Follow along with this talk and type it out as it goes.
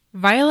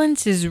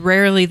Violence is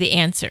rarely the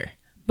answer,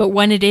 but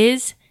when it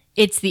is,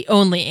 it's the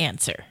only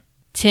answer.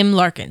 Tim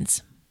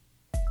Larkins.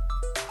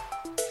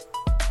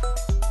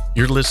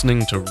 You're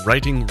listening to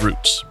Writing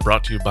Roots,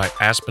 brought to you by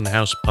Aspen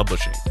House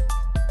Publishing.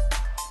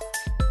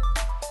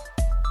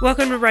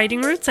 Welcome to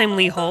Writing Roots. I'm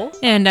Lee Hull.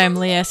 And I'm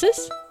Lee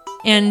Esses.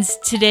 And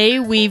today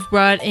we've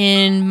brought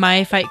in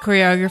my fight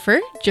choreographer,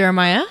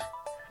 Jeremiah.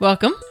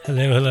 Welcome.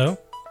 Hello.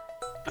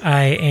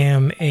 I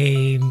am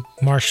a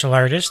martial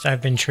artist.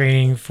 I've been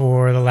training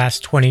for the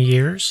last 20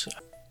 years.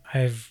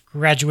 I've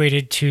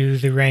graduated to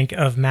the rank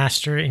of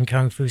Master in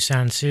Kung Fu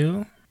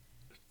Sansu.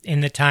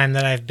 In the time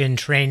that I've been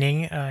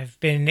training, I've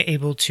been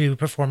able to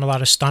perform a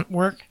lot of stunt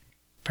work,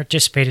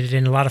 participated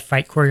in a lot of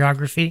fight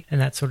choreography and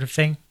that sort of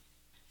thing.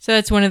 So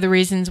that's one of the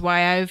reasons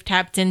why I've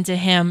tapped into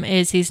him,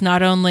 is he's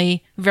not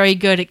only very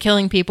good at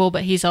killing people,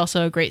 but he's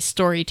also a great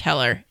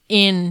storyteller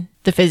in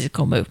the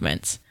physical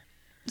movements.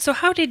 So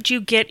how did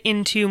you get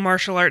into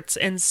martial arts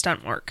and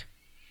stunt work?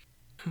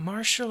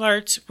 Martial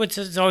arts, which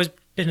has always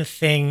been a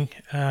thing,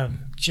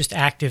 just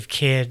active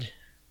kid.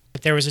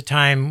 But there was a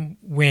time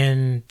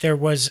when there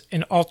was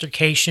an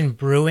altercation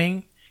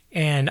brewing,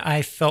 and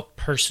I felt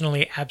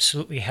personally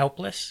absolutely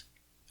helpless.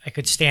 I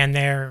could stand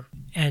there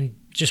and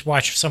just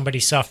watch somebody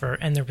suffer,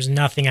 and there was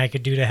nothing I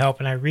could do to help.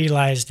 And I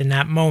realized in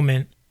that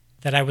moment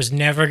that I was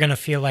never going to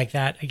feel like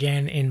that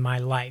again in my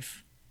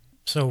life.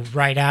 So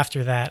right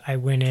after that, I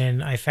went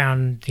in, I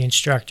found the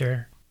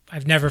instructor.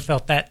 I've never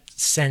felt that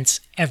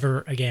sense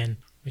ever again,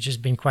 which has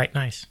been quite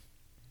nice.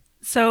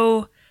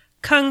 So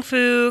Kung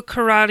Fu,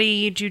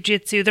 karate,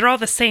 jiu-jitsu, they're all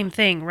the same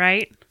thing,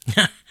 right?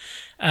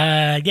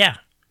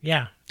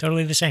 Yeah,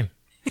 totally the same.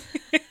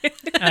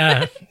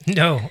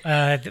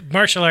 The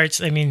martial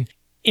arts, I mean,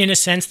 in a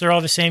sense, they're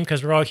all the same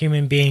because we're all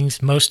human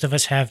beings. Most of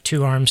us have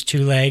 2 arms,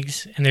 2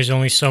 legs, and there's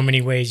only so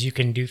many ways you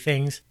can do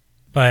things.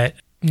 But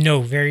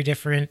no, very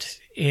different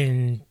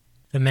in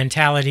the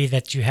mentality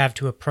that you have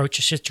to approach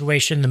a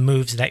situation, the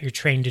moves that you're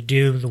trained to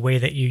do, the way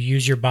that you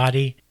use your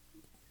body.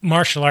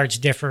 Martial arts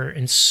differ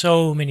in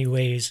so many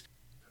ways.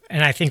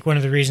 And I think one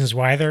of the reasons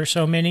why there are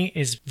so many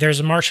is there's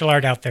a martial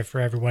art out there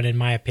for everyone, in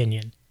my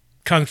opinion.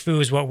 Kung Fu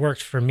is what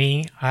worked for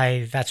me.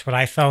 That's what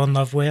I fell in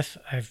love with.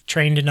 I've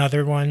trained in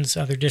other ones,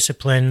 other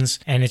disciplines,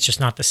 and it's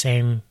just not the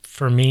same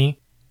for me.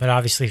 But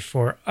obviously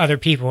for other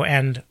people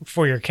and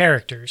for your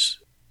characters,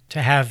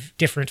 to have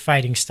different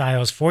fighting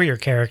styles for your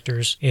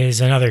characters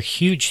is another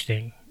huge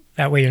thing.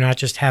 That way you're not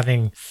just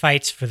having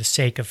fights for the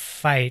sake of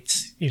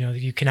fights. You know,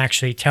 you can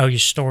actually tell your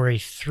story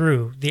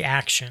through the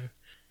action.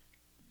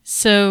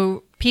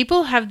 So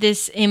people have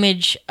this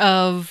image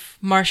of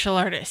martial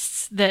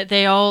artists, that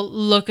they all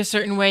look a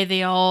certain way,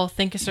 they all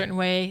think a certain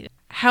way.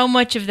 How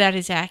much of that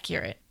is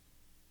accurate?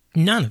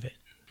 None of it.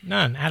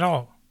 None at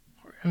all.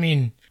 I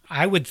mean,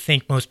 I would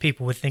think most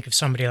people would think of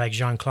somebody like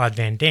Jean-Claude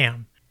Van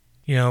Damme,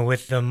 you know,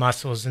 with the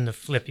muscles and the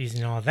flippies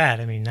and all that.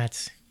 I mean,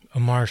 that's a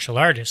martial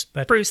artist.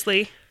 But Bruce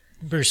Lee,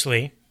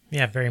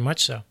 yeah, very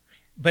much so.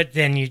 But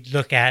then you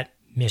look at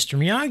Mr.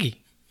 Miyagi,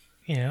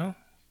 you know.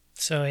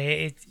 So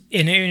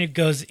it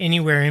goes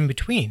anywhere in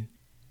between.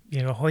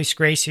 You know, Hoist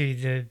Gracie,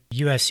 the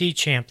UFC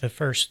champ, the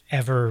first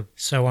ever,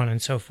 so on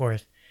and so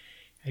forth.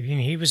 I mean,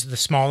 he was the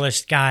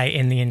smallest guy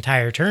in the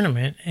entire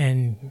tournament,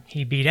 and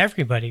he beat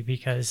everybody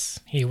because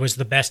he was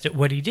the best at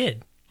what he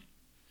did.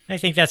 I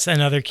think that's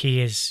another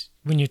key is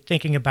when you're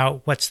thinking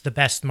about what's the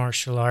best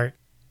martial art.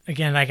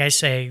 Again, like I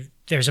say,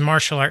 there's a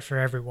martial art for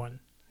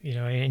everyone, you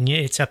know, and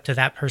it's up to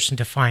that person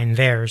to find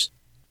theirs.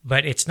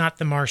 But it's not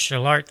the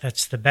martial art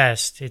that's the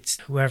best.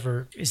 It's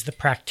whoever is the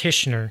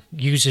practitioner,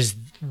 uses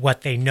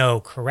what they know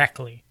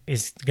correctly,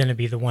 is going to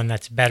be the one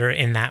that's better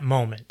in that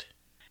moment.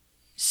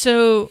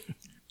 So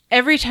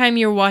every time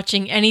you're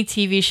watching any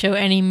TV show,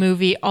 any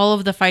movie, all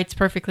of the fights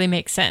perfectly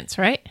make sense,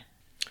 right?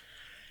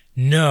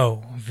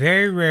 No,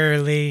 very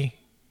rarely,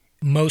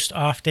 most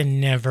often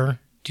never,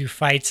 do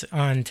fights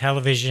on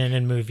television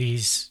and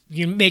movies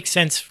make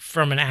sense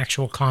from an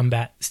actual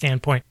combat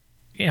standpoint.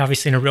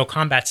 Obviously, in a real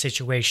combat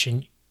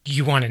situation,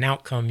 you want an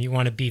outcome. You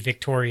want to be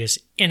victorious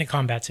in a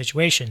combat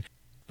situation.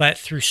 But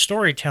through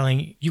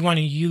storytelling, you want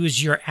to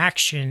use your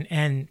action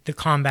and the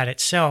combat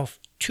itself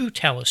to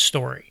tell a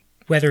story.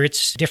 Whether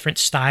it's different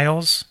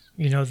styles,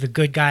 you know, the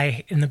good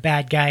guy and the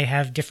bad guy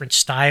have different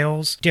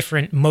styles,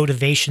 different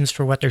motivations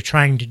for what they're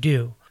trying to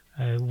do.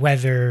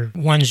 Whether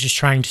one's just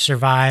trying to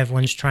survive,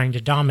 one's trying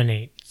to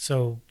dominate.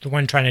 So the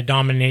one trying to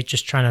dominate,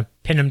 just trying to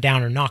pin him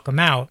down or knock him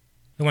out.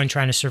 The one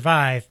trying to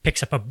survive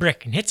picks up a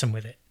brick and hits him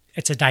with it.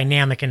 It's a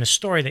dynamic in a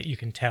story that you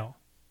can tell.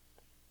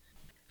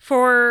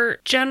 For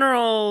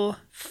general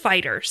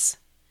fighters,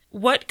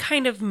 what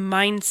kind of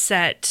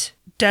mindset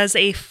does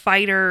a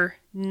fighter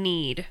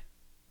need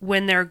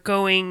when they're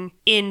going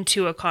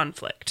into a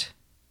conflict?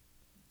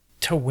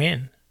 To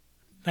win.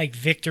 Like,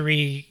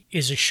 victory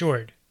is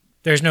assured.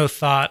 There's no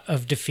thought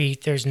of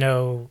defeat. There's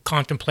no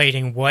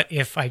contemplating what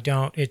if I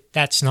don't.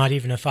 That's not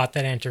even a thought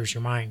that enters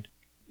your mind.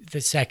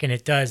 The second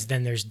it does,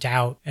 then there's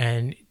doubt,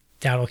 and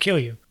doubt will kill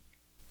you.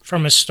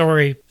 From a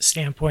story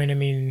standpoint, I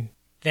mean,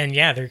 then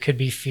yeah, there could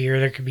be fear,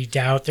 there could be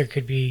doubt, there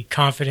could be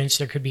confidence,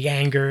 there could be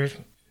anger.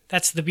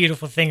 That's the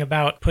beautiful thing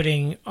about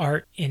putting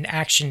art and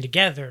action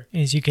together,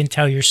 is you can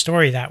tell your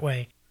story that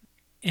way.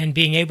 And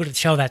being able to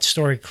tell that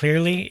story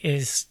clearly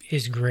is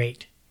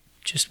great.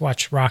 Just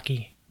watch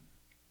Rocky.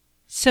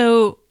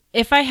 So,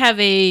 if I have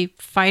a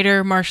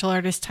fighter martial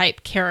artist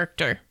type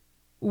character,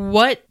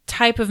 what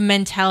type of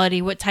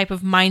mentality, what type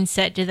of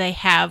mindset do they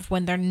have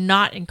when they're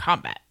not in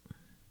combat?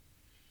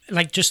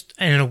 Like just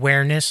an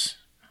awareness.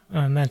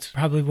 That's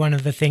probably one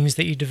of the things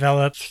that you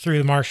develop through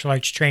the martial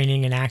arts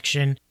training and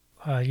action.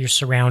 Your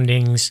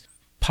surroundings,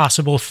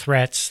 possible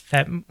threats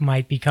that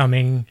might be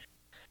coming.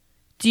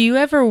 Do you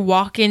ever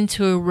walk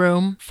into a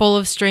room full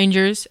of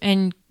strangers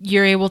and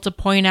you're able to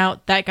point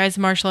out that guy's a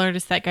martial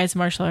artist, that guy's a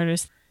martial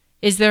artist?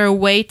 Is there a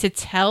way to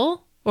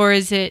tell, or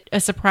is it a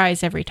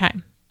surprise every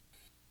time?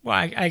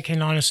 Well, I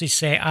can honestly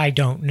say I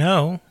don't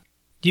know.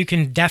 You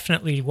can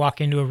definitely walk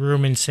into a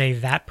room and say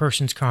that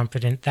person's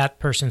confident, that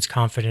person's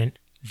confident,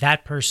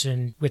 that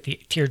person with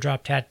the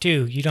teardrop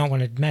tattoo, you don't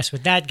want to mess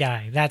with that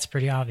guy. That's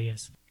pretty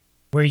obvious.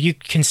 Where you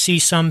can see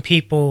some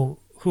people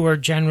who are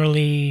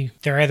generally,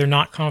 they're either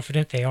not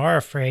confident, they are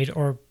afraid,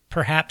 or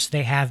perhaps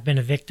they have been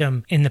a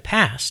victim in the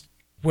past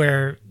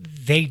where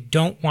they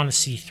don't want to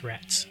see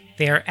threats.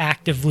 They are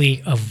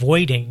actively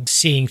avoiding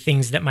seeing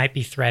things that might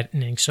be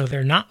threatening. So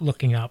they're not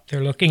looking up,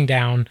 they're looking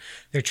down,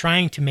 they're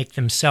trying to make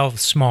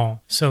themselves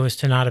small so as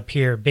to not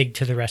appear big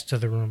to the rest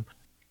of the room.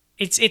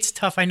 It's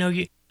tough. I know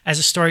you, as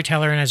a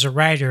storyteller and as a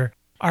writer,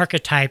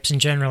 archetypes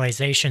and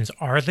generalizations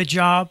are the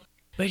job.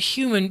 But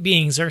human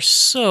beings are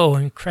so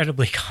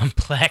incredibly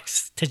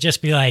complex to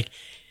just be like,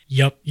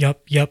 yup,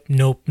 nope, yup.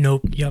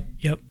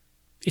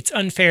 It's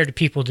unfair to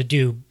people to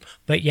do,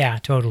 but yeah,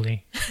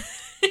 totally.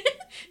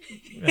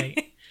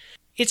 Right.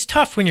 It's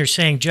tough when you're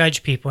saying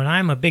judge people, and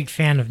I'm a big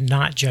fan of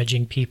not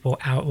judging people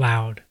out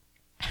loud.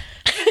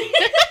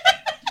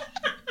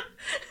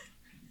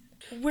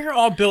 We're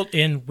all built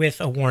in with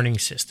a warning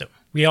system.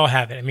 We all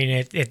have it. I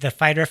mean, the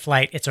fight or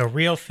flight, it's a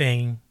real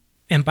thing.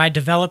 And by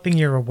developing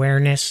your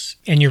awareness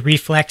and your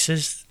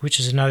reflexes, which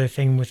is another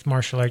thing with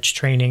martial arts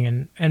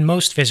training and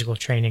most physical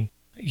training,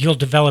 you'll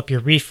develop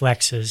your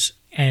reflexes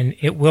and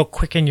it will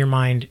quicken your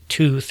mind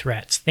to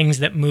threats, things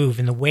that move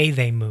and the way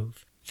they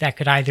move. That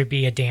could either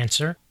be a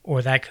dancer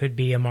or that could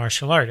be a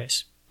martial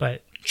artist.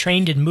 But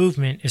trained in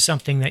movement is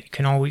something that you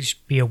can always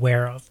be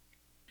aware of.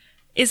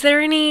 Is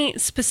there any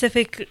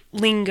specific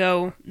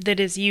lingo that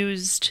is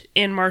used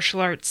in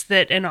martial arts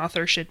that an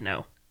author should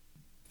know?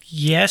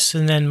 Yes,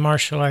 and then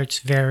martial arts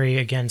vary,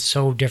 again,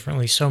 so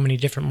differently, so many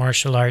different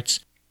martial arts.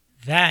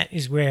 That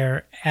is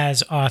where,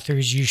 as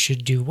authors, you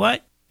should do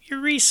what? Your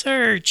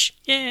research.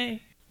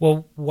 Yay.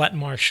 Well, what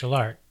martial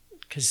art?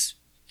 Because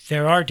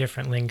there are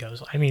different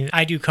lingos. I mean,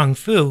 I do Kung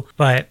Fu,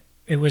 but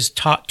it was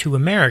taught to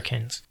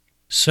Americans.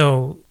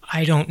 So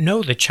I don't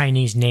know the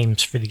Chinese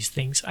names for these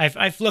things.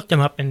 I've looked them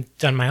up and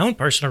done my own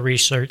personal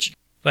research,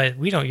 but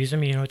we don't use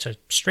them. You know, it's a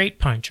straight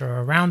punch or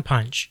a round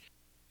punch.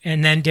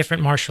 And then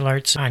different martial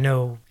arts. I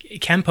know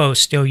Kempo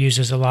still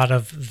uses a lot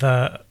of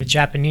the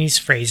Japanese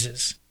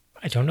phrases.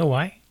 I don't know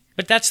why,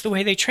 but that's the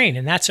way they train,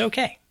 and that's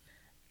okay.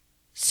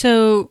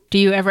 So, do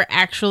you ever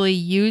actually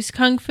use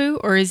Kung Fu,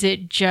 or is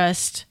it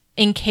just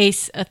in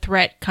case a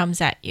threat comes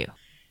at you?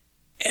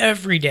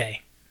 Every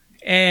day.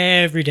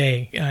 Every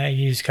day I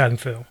use Kung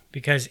Fu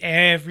because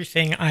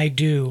everything I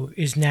do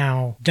is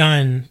now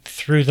done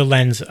through the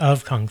lens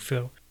of Kung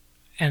Fu.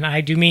 And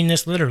I do mean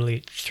this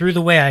literally. Through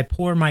the way I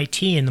pour my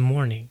tea in the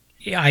morning,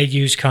 I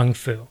use Kung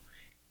Fu.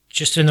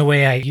 Just in the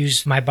way I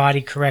use my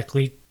body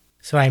correctly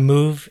so I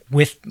move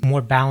with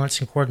more balance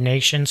and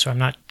coordination so I'm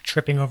not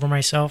tripping over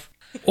myself.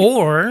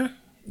 Or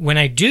when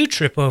I do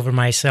trip over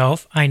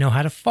myself, I know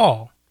how to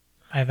fall.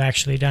 I've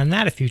actually done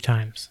that a few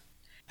times.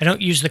 I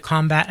don't use the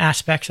combat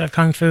aspects of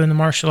Kung Fu in the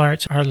martial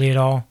arts hardly at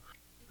all.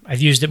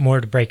 I've used it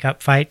more to break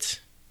up fights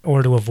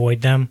or to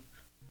avoid them.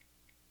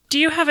 Do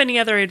you have any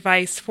other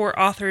advice for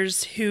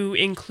authors who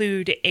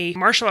include a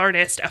martial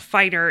artist, a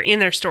fighter, in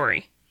their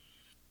story?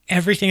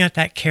 Everything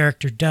that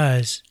character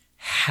does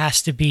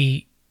has to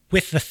be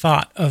with the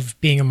thought of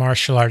being a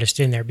martial artist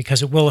in there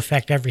because it will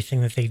affect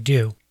everything that they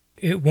do.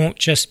 It won't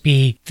just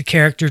be the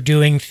character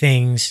doing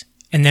things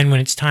and then when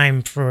it's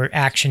time for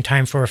action,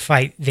 time for a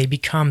fight, they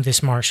become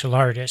this martial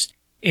artist.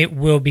 It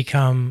will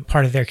become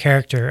part of their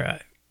character.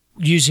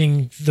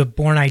 Using the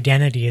Bourne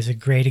Identity is a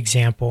great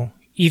example.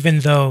 Even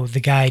though the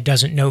guy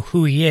doesn't know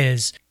who he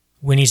is,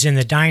 when he's in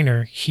the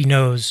diner, he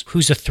knows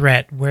who's a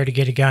threat, where to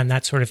get a gun,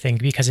 that sort of thing,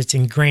 because it's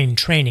ingrained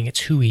training. It's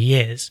who he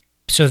is.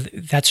 So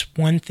that's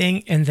one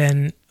thing. And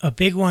then a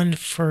big one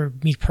for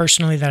me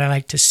personally that I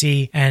like to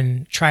see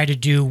and try to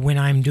do when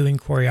I'm doing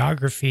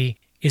choreography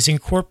is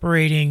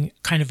incorporating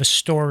kind of a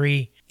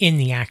story in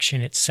the action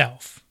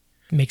itself.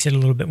 It makes it a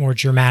little bit more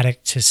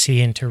dramatic to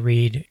see and to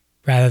read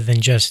rather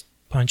than just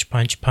punch,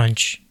 punch,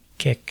 punch,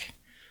 kick.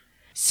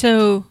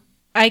 So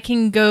I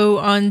can go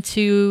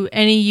onto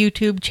any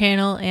YouTube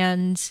channel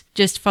and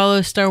just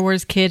follow Star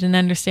Wars Kid and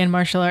understand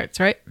martial arts,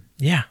 right?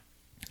 Yeah.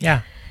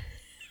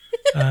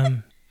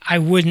 I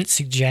wouldn't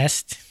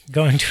suggest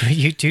going to a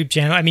YouTube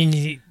channel. I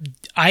mean,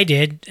 I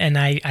did, and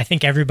I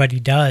think everybody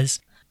does.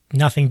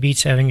 nothing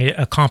beats having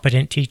a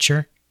competent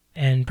teacher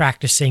and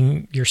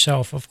practicing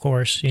yourself, of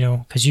course,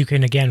 because you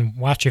can, again,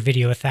 watch a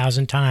video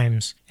 1,000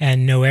 times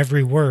and know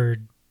every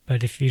word.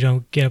 But if you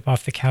don't get up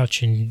off the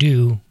couch and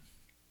do,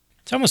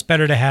 it's almost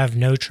better to have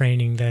no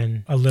training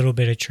than a little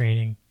bit of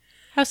training.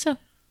 How so?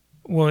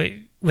 Well,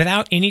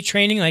 without any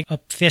training, like a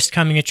fist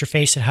coming at your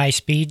face at high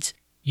speeds,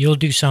 you'll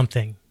do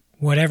something.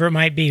 Whatever it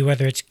might be,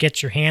 whether it's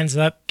get your hands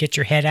up, get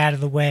your head out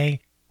of the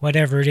way,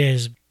 whatever it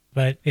is.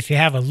 But if you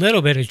have a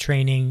little bit of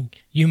training,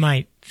 you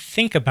might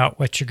think about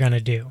what you're going to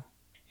do.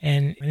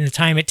 And in the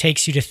time it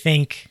takes you to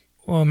think,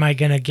 well, am I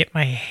going to get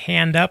my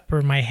hand up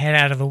or my head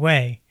out of the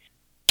way?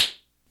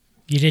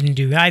 You didn't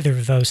do either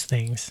of those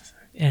things,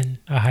 and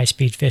a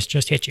high-speed fist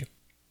just hit you.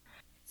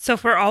 So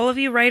for all of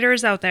you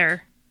writers out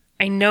there,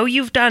 I know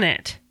you've done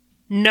it.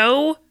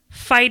 No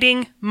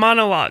fighting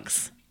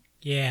monologues.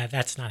 Yeah,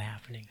 that's not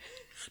happening.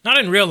 Not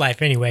in real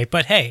life anyway,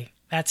 but hey,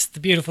 that's the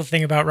beautiful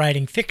thing about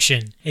writing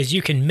fiction, is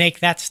you can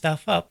make that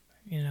stuff up,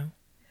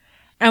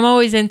 I'm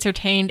always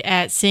entertained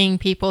at seeing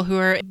people who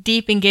are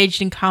deep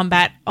engaged in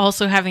combat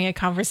also having a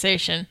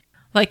conversation.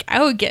 Like,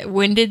 I would get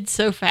winded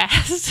so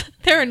fast.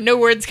 There are no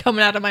words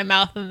coming out of my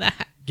mouth in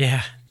that.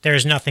 Yeah,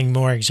 there's nothing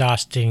more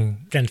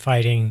exhausting than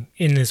fighting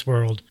in this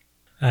world.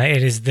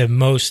 It is the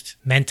most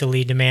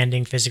mentally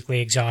demanding, physically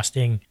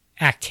exhausting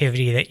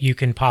activity that you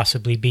can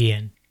possibly be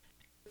in.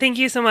 Thank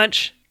you so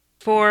much.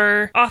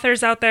 For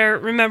authors out there,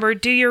 remember,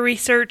 do your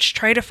research,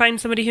 try to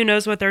find somebody who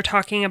knows what they're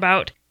talking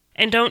about,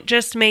 and don't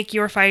just make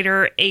your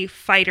fighter a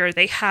fighter.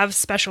 They have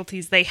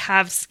specialties, they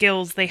have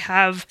skills, they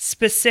have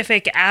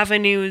specific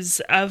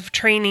avenues of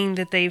training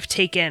that they've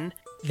taken.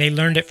 They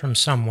learned it from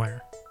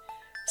somewhere.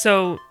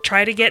 So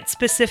try to get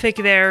specific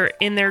there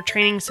in their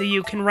training so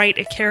you can write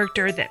a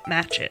character that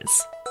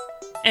matches.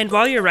 And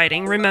while you're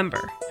writing,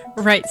 remember,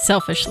 Write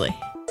selfishly.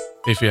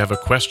 If you have a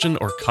question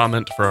or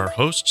comment for our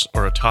hosts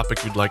or a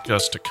topic you'd like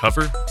us to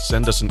cover,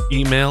 send us an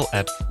email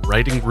at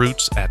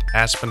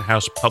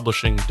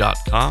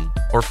writingroots@aspenhousepublishing.com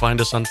or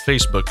find us on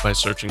Facebook by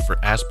searching for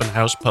Aspen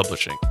House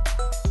Publishing.